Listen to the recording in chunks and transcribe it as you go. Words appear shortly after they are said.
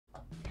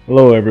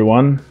Hello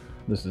everyone,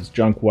 this is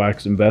Junk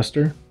Wax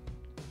Investor.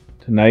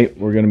 Tonight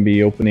we're going to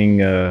be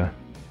opening a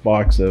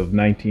box of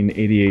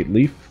 1988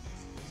 Leaf.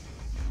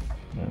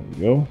 There we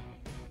go.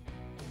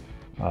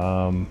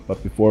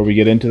 But before we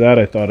get into that,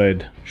 I thought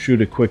I'd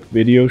shoot a quick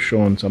video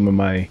showing some of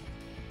my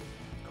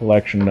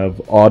collection of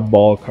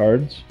oddball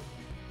cards.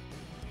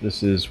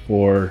 This is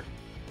for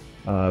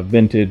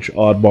Vintage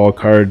Oddball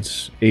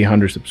Cards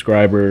 800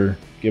 subscriber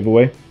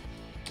giveaway.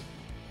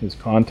 This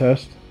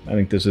contest. I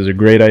think this is a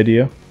great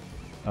idea.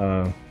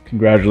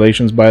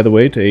 Congratulations, by the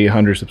way, to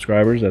 800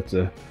 subscribers. That's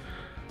a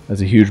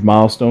huge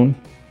milestone.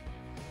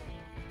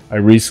 I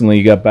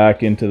recently got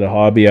back into the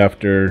hobby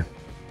after a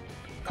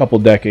couple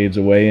decades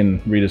away and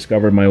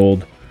rediscovered my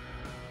old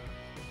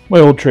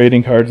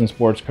trading cards and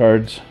sports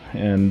cards.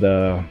 And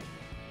for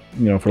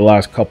the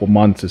last couple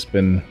months, it's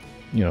been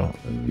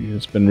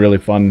really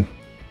fun,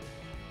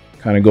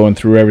 kind of going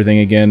through everything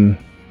again,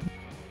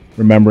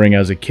 remembering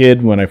as a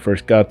kid when I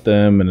first got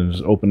them and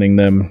was opening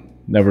them.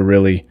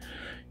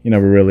 You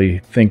never really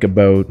think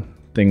about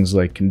things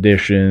like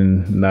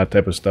condition and that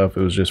type of stuff.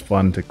 It was just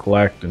fun to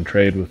collect and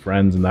trade with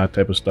friends and that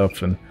type of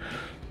stuff. And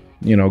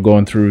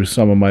going through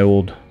some of my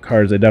old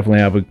cards, I definitely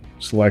have a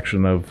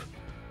selection of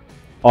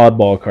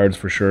oddball cards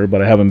for sure,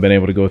 but I haven't been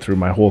able to go through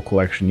my whole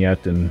collection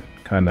yet and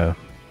kind of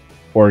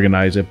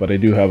organize it. But I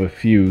do have a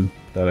few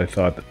that I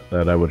thought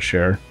that I would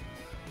share.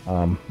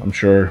 I'm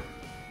sure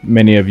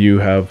many of you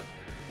have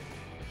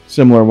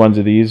similar ones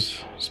of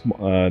these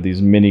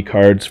mini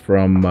cards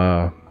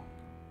from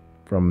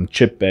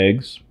chip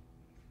bags.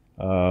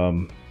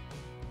 Here,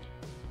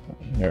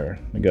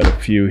 I got a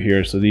few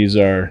here. So these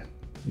are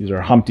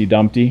Humpty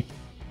Dumpty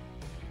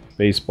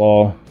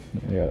baseball.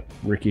 I got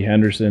Ricky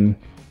Henderson,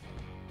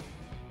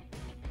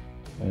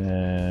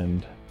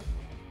 and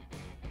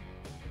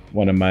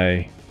one of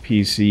my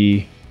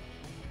PC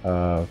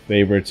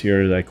favorites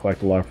here that I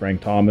collect a lot,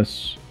 Frank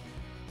Thomas.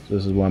 So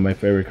this is one of my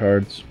favorite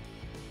cards.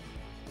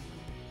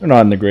 They're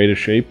not in the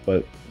greatest shape,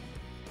 but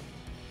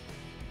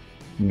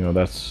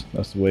that's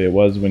the way it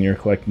was when you're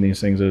collecting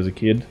these things as a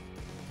kid.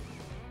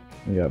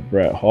 We got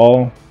Brett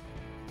Hall,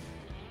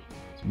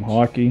 some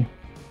hockey.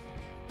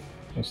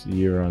 What's the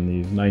year on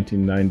these?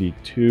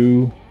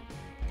 1992.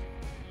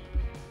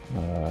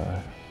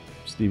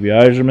 Stevie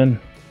Yzerman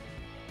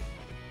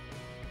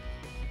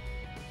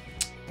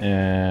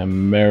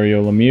and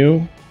Mario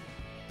Lemieux.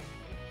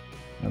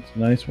 That's a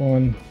nice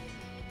one.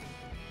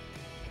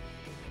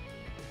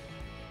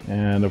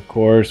 And of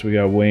course we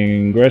got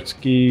Wayne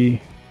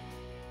Gretzky.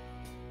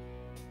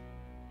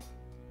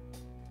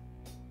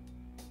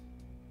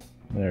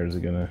 There's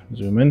it, gonna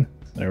zoom in.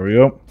 There we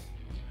go.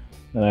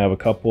 Then I have a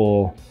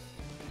couple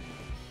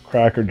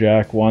Cracker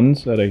Jack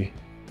ones that I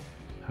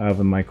have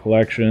in my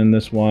collection.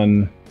 This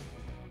one,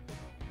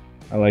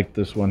 I like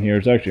this one here.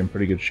 It's actually in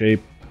pretty good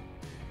shape.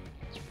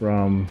 It's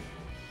from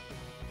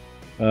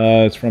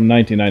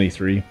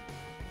 1993,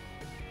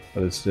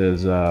 but it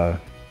says there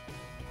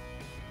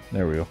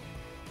we go.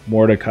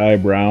 Mordecai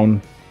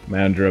Brown,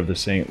 manager of the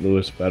St.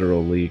 Louis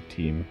Federal League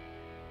team.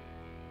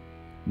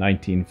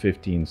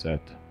 1915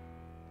 set.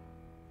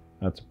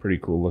 That's a pretty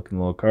cool looking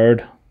little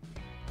card.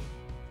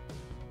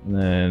 And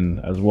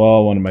then as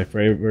well, one of my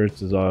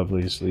favorites is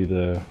obviously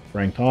the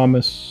Frank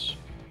Thomas.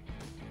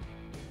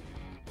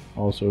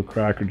 Also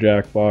Cracker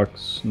Jack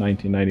box,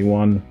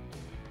 1991.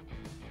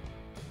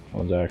 That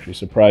was actually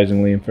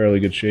surprisingly in fairly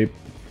good shape.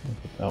 I'll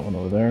put that one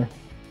over there.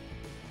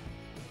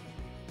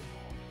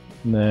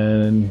 And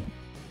then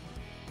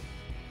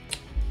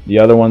the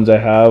other ones I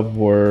have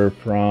were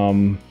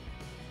from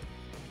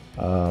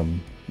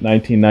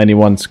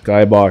 1991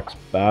 Skybox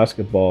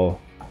basketball.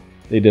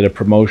 They did a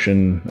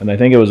promotion, and I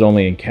think it was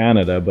only in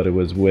Canada, but it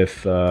was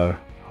with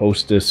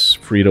Hostess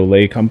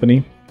Frito-Lay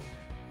company,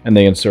 and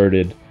they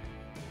inserted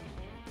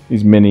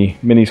these mini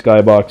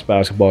Skybox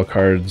basketball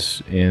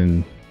cards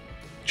in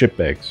chip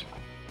bags.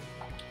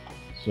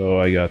 So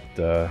I got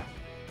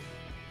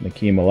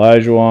Nakeem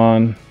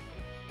Olajuwon,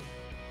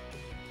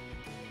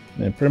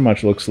 and it pretty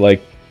much looks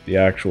like the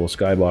actual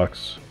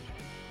Skybox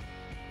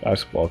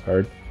basketball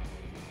card.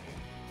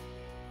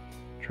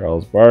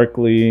 Charles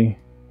Barkley.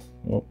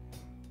 Oh.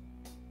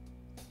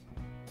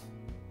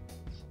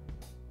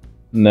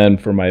 And then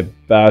for my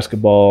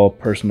basketball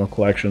personal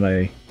collection,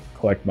 I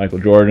collect Michael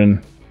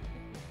Jordan,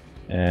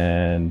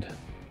 and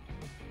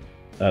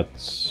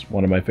that's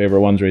one of my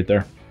favorite ones right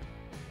there.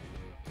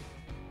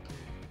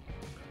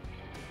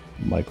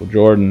 Michael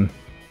Jordan,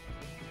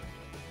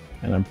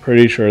 and I'm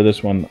pretty sure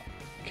this one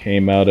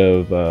came out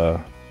of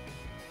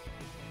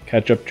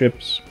ketchup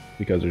chips,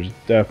 because there's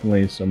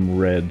definitely some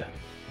red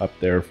up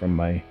there from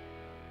my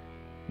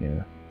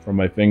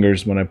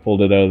fingers when I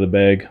pulled it out of the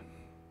bag.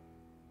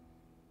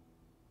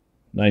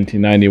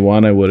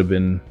 1991, I would have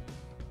been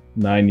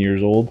 9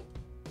 years old.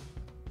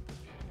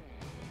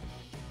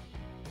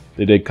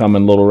 They did come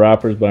in little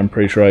wrappers, but I'm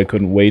pretty sure I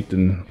couldn't wait,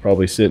 and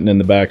probably sitting in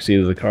the back seat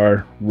of the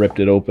car, ripped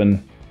it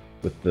open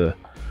with the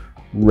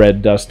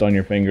red dust on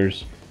your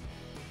fingers,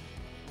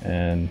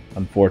 and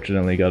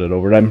unfortunately got it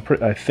over. I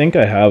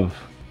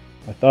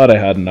thought I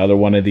had another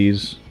one of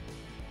these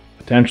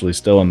potentially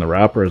still in the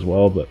wrapper as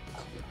well, but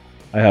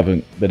I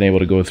haven't been able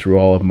to go through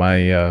all of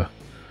my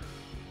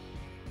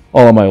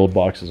old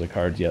boxes of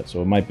cards yet,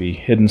 so it might be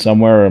hidden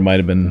somewhere, or it might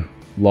have been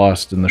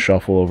lost in the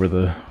shuffle over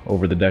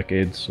the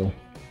decades. So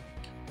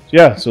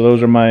yeah, so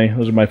those are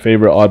my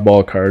favorite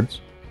oddball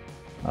cards.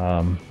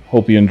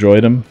 Hope you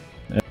enjoyed them.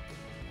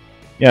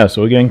 Yeah,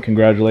 so again,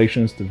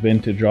 congratulations to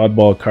Vintage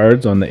Oddball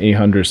Cards on the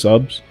 800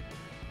 subs.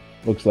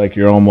 Looks like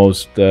you're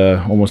almost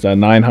at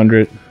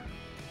 900.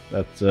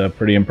 That's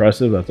pretty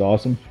impressive. That's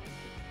awesome.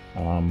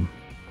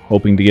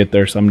 Hoping to get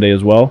there someday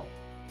as well.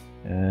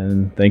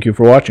 And thank you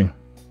for watching.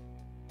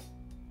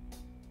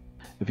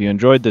 If you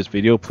enjoyed this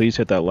video, please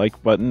hit that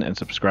like button and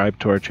subscribe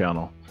to our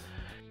channel.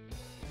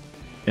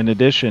 In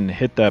addition,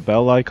 hit that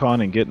bell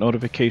icon and get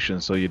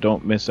notifications so you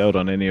don't miss out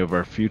on any of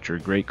our future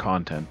great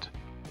content.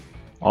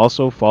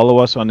 Also, follow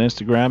us on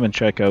Instagram and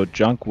check out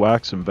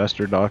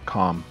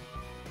junkwaxinvestor.com.